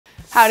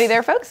Howdy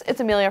there folks, it's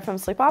Amelia from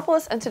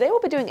Sleepopolis, and today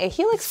we'll be doing a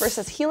Helix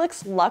versus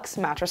Helix Luxe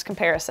mattress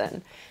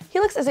comparison.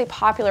 Helix is a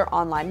popular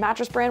online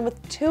mattress brand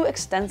with two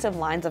extensive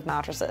lines of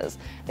mattresses.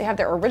 They have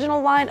their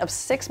original line of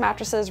 6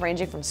 mattresses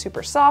ranging from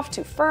super soft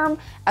to firm,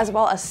 as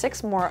well as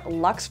 6 more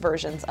luxe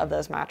versions of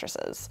those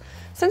mattresses.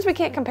 Since we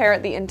can't compare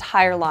the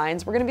entire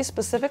lines, we're going to be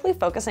specifically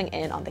focusing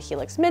in on the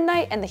Helix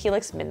Midnight and the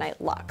Helix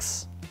Midnight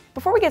Luxe.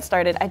 Before we get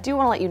started, I do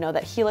want to let you know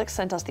that Helix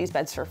sent us these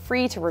beds for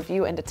free to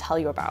review and to tell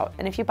you about.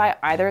 And if you buy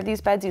either of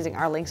these beds using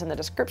our links in the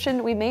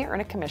description, we may earn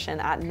a commission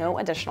at no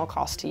additional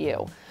cost to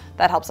you.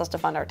 That helps us to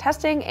fund our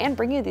testing and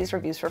bring you these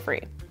reviews for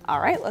free.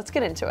 All right, let's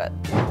get into it.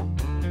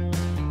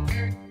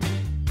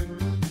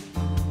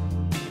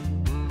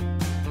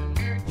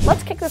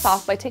 Let's kick this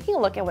off by taking a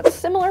look at what's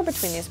similar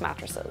between these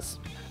mattresses.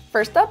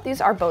 First up,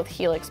 these are both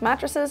Helix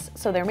mattresses,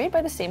 so they're made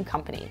by the same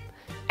company.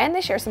 And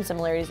they share some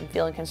similarities in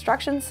feel and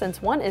construction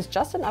since one is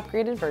just an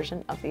upgraded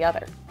version of the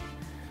other.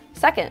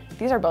 Second,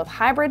 these are both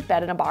hybrid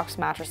bed-in-a-box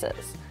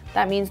mattresses.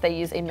 That means they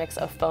use a mix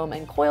of foam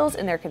and coils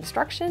in their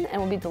construction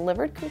and will be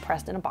delivered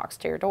compressed in a box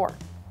to your door.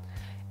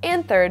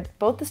 And third,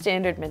 both the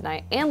standard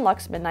Midnight and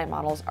Luxe Midnight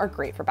models are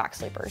great for back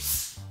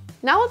sleepers.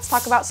 Now let's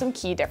talk about some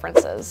key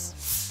differences.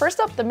 First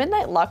up, the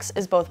Midnight Luxe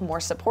is both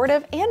more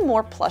supportive and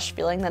more plush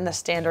feeling than the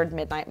standard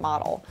Midnight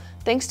model,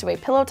 thanks to a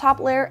pillow top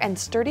layer and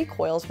sturdy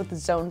coils with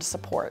zoned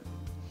support.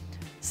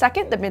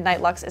 Second, the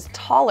Midnight Luxe is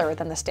taller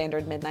than the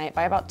standard Midnight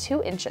by about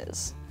 2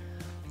 inches.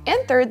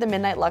 And third, the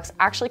Midnight Luxe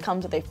actually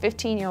comes with a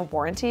 15-year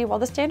warranty, while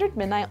the standard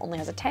Midnight only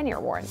has a 10-year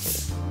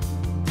warranty.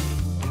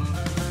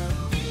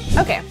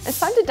 Okay, it's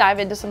time to dive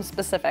into some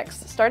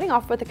specifics, starting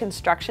off with the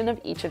construction of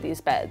each of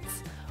these beds.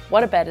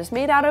 What a bed is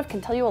made out of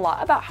can tell you a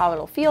lot about how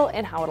it'll feel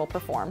and how it'll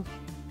perform.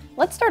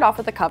 Let's start off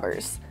with the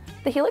covers.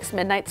 The Helix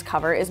Midnight's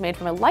cover is made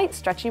from a light,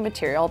 stretchy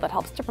material that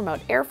helps to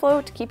promote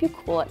airflow to keep you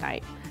cool at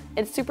night.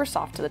 It's super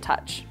soft to the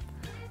touch.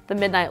 The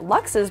Midnight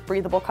Luxe's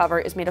breathable cover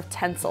is made of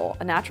Tencel,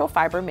 a natural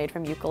fiber made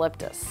from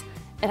eucalyptus.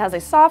 It has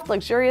a soft,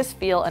 luxurious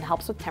feel and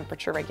helps with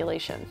temperature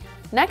regulation.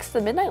 Next,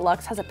 the Midnight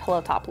Luxe has a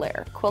pillow top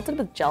layer, quilted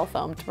with gel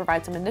foam to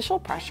provide some initial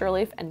pressure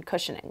relief and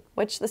cushioning,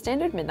 which the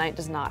standard Midnight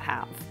does not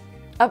have.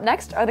 Up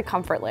next are the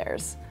comfort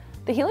layers.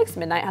 The Helix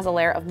Midnight has a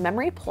layer of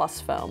Memory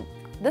Plus foam.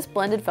 This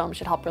blended foam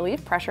should help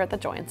relieve pressure at the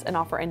joints and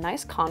offer a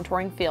nice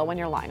contouring feel when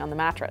you're lying on the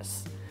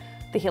mattress.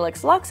 The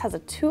Helix Luxe has a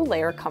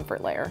 2-layer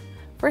comfort layer.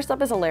 First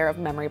up is a layer of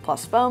Memory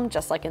Plus foam,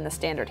 just like in the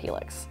standard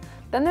Helix.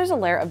 Then there's a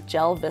layer of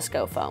gel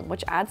visco foam,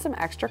 which adds some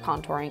extra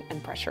contouring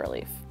and pressure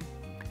relief.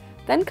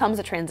 Then comes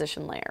a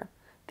transition layer.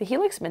 The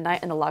Helix Midnight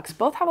and the Luxe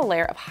both have a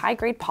layer of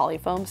high-grade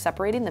polyfoam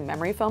separating the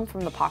memory foam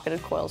from the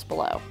pocketed coils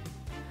below.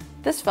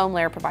 This foam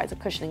layer provides a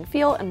cushioning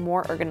feel and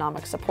more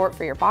ergonomic support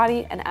for your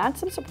body and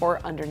adds some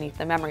support underneath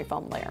the memory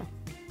foam layer.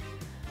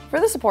 For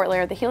the support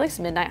layer, the Helix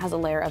Midnight has a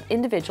layer of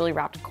individually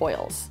wrapped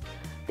coils.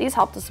 These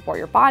help to support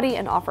your body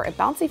and offer a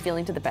bouncy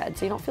feeling to the bed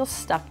so you don't feel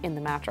stuck in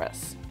the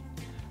mattress.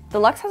 The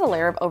Luxe has a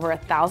layer of over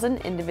 1,000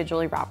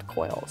 individually wrapped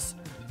coils.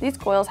 These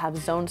coils have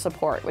zoned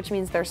support, which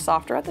means they're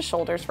softer at the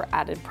shoulders for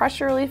added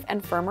pressure relief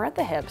and firmer at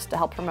the hips to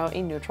help promote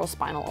a neutral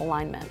spinal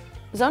alignment.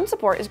 Zone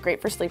support is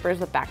great for sleepers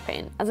with back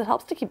pain, as it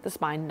helps to keep the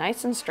spine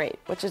nice and straight,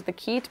 which is the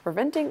key to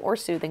preventing or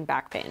soothing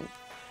back pain.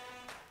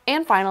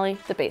 And finally,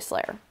 the base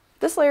layer.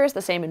 This layer is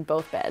the same in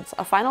both beds,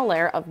 a final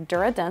layer of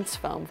DuraDense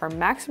foam for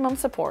maximum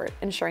support,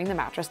 ensuring the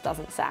mattress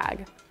doesn't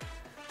sag.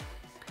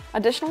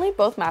 Additionally,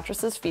 both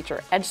mattresses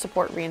feature edge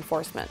support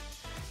reinforcement.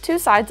 2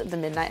 sides of the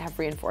Midnight have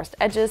reinforced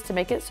edges to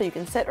make it so you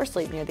can sit or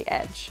sleep near the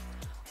edge.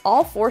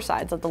 All 4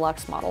 sides of the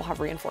Luxe model have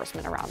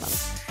reinforcement around them.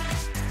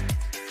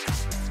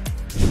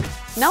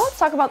 Now let's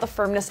talk about the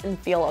firmness and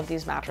feel of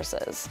these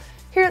mattresses.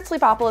 Here at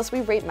Sleepopolis, we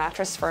rate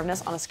mattress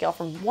firmness on a scale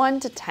from 1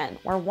 to 10,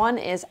 where 1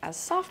 is as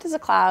soft as a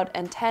cloud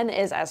and 10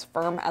 is as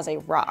firm as a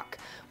rock.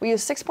 We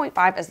use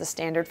 6.5 as the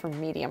standard for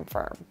medium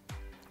firm.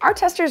 Our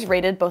testers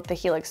rated both the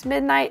Helix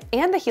Midnight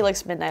and the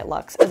Helix Midnight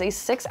Luxe as a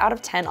 6 out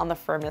of 10 on the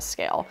firmness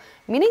scale,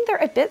 meaning they're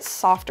a bit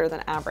softer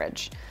than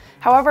average.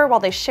 However, while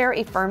they share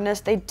a firmness,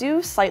 they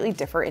do slightly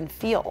differ in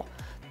feel.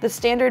 The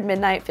standard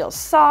Midnight feels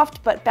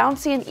soft, but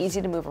bouncy and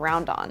easy to move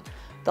around on.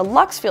 The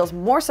Luxe feels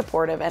more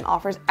supportive and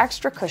offers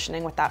extra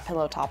cushioning with that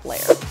pillow top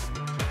layer.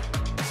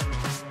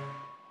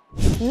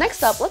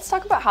 Next up, let's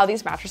talk about how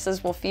these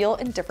mattresses will feel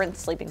in different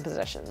sleeping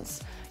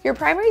positions. Your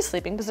primary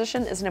sleeping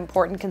position is an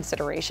important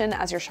consideration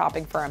as you're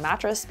shopping for a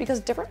mattress because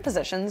different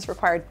positions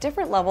require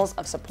different levels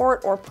of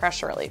support or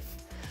pressure relief.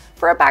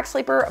 For a back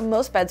sleeper,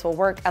 most beds will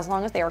work as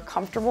long as they are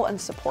comfortable and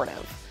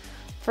supportive.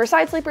 For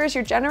side sleepers,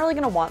 you're generally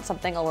going to want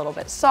something a little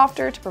bit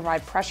softer to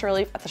provide pressure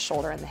relief at the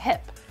shoulder and the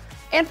hip.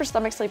 And for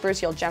stomach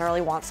sleepers, you'll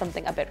generally want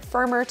something a bit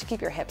firmer to keep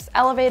your hips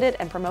elevated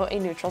and promote a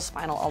neutral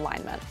spinal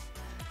alignment.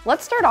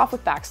 Let's start off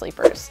with back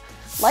sleepers.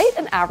 Light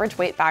and average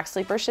weight back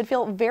sleepers should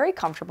feel very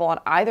comfortable on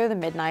either the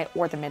Midnight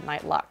or the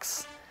Midnight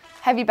Luxe.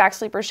 Heavy back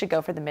sleepers should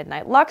go for the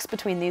Midnight Luxe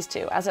between these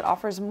two, as it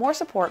offers more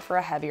support for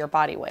a heavier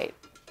body weight.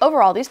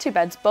 Overall, these 2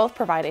 beds both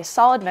provide a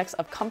solid mix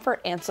of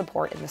comfort and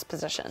support in this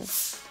position.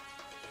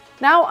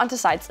 Now onto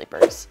side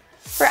sleepers.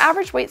 For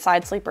average weight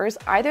side sleepers,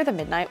 either the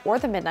Midnight or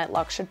the Midnight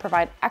Luxe should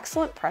provide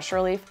excellent pressure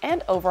relief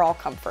and overall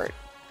comfort.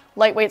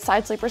 Lightweight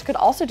side sleepers could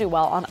also do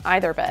well on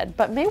either bed,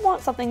 but may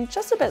want something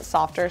just a bit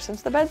softer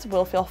since the beds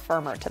will feel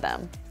firmer to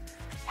them.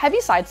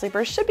 Heavy side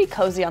sleepers should be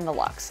cozy on the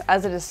Luxe,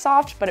 as it is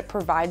soft but it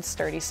provides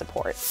sturdy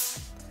support.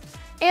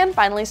 And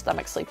finally,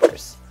 stomach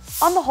sleepers.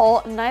 On the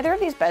whole, neither of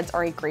these beds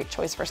are a great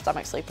choice for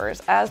stomach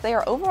sleepers, as they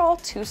are overall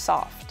too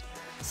soft.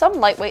 Some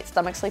lightweight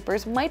stomach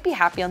sleepers might be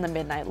happy on the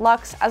Midnight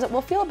Luxe, as it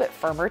will feel a bit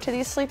firmer to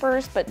these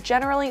sleepers, but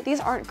generally these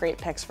aren't great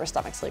picks for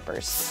stomach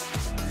sleepers.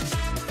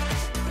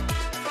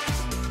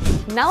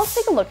 Now let's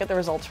take a look at the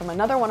results from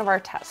another one of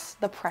our tests,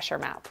 the pressure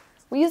map.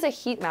 We use a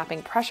heat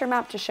mapping pressure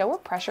map to show where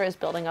pressure is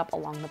building up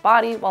along the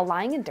body while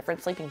lying in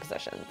different sleeping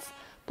positions.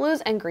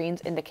 Blues and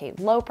greens indicate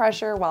low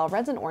pressure, while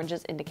reds and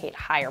oranges indicate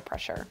higher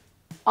pressure.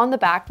 On the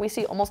back, we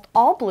see almost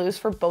all blues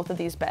for both of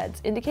these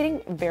beds,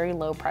 indicating very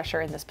low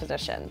pressure in this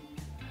position.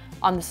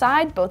 On the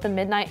side, both the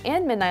Midnight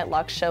and Midnight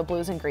Luxe show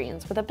blues and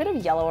greens, with a bit of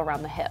yellow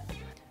around the hip.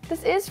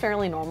 This is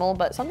fairly normal,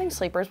 but something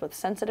sleepers with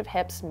sensitive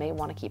hips may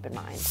want to keep in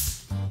mind.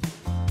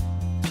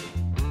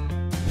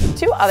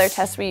 Two other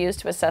tests we use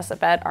to assess a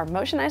bed are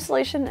motion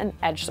isolation and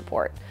edge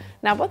support.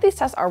 Now, both these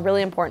tests are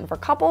really important for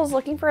couples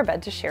looking for a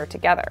bed to share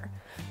together.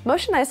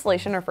 Motion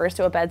isolation refers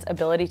to a bed's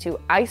ability to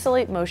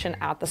isolate motion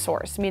at the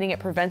source, meaning it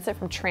prevents it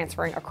from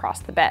transferring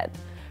across the bed.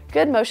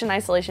 Good motion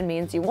isolation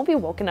means you won't be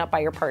woken up by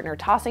your partner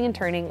tossing and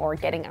turning or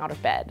getting out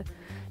of bed.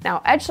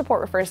 Now, edge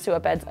support refers to a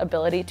bed's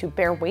ability to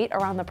bear weight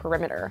around the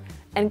perimeter,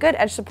 and good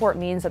edge support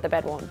means that the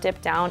bed won't dip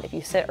down if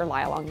you sit or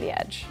lie along the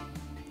edge.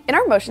 In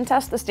our motion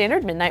test, the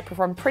standard Midnight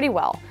performed pretty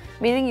well,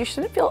 meaning you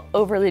shouldn't feel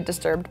overly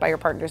disturbed by your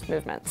partner's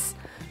movements.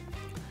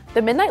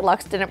 The Midnight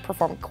Luxe didn't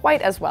perform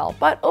quite as well,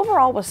 but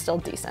overall was still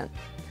decent.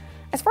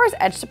 As far as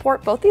edge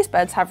support, both these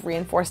beds have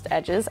reinforced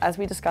edges, as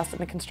we discussed in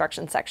the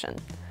construction section.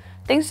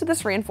 Thanks to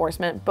this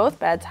reinforcement, both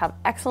beds have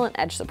excellent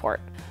edge support.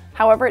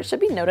 However, it should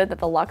be noted that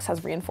the Luxe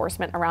has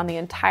reinforcement around the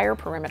entire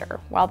perimeter,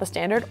 while the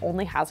standard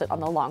only has it on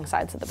the long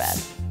sides of the bed.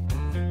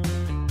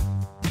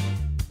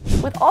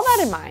 With all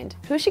that in mind,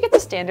 who should get the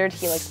standard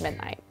Helix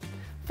Midnight?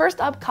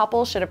 First up,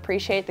 couples should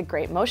appreciate the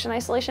great motion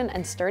isolation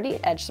and sturdy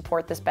edge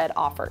support this bed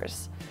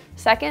offers.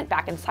 Second,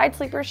 back and side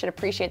sleepers should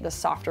appreciate the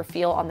softer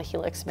feel on the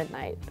Helix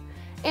Midnight.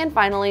 And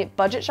finally,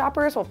 budget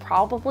shoppers will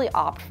probably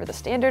opt for the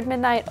standard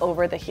Midnight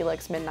over the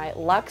Helix Midnight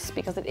Luxe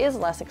because it is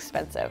less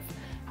expensive.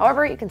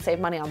 However, you can save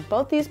money on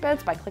both these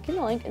beds by clicking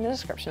the link in the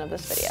description of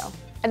this video.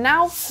 And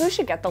now, who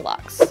should get the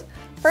Luxe?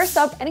 First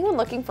up, anyone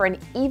looking for an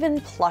even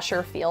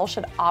plusher feel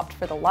should opt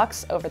for the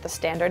Luxe over the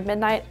standard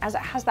Midnight, as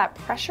it has that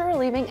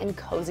pressure-relieving and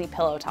cozy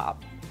pillow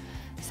top.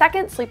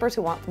 Second, sleepers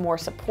who want more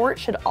support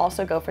should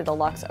also go for the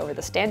Luxe over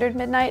the standard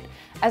Midnight,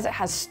 as it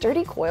has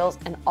sturdy coils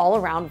and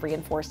all-around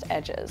reinforced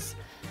edges.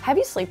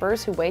 Heavy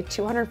sleepers who weigh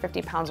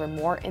 250 pounds or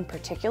more in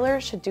particular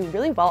should do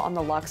really well on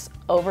the Luxe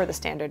over the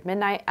standard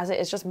Midnight, as it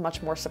is just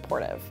much more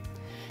supportive.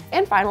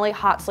 And finally,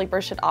 hot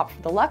sleepers should opt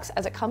for the Luxe,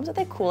 as it comes with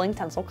a cooling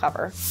tensile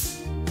cover.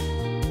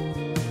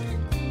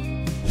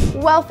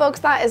 Well folks,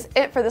 that is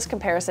it for this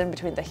comparison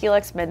between the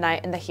Helix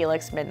Midnight and the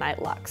Helix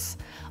Midnight Luxe.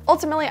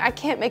 Ultimately, I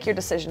can't make your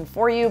decision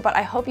for you, but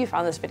I hope you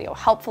found this video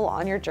helpful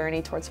on your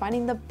journey towards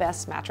finding the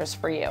best mattress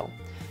for you.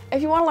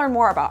 If you want to learn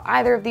more about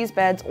either of these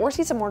beds or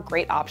see some more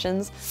great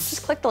options,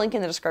 just click the link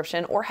in the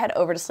description or head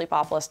over to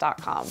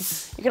sleepopolis.com.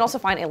 You can also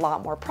find a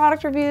lot more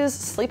product reviews,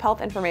 sleep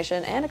health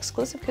information, and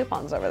exclusive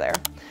coupons over there.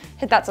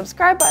 Hit that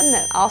subscribe button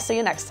and I'll see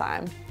you next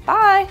time.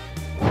 Bye!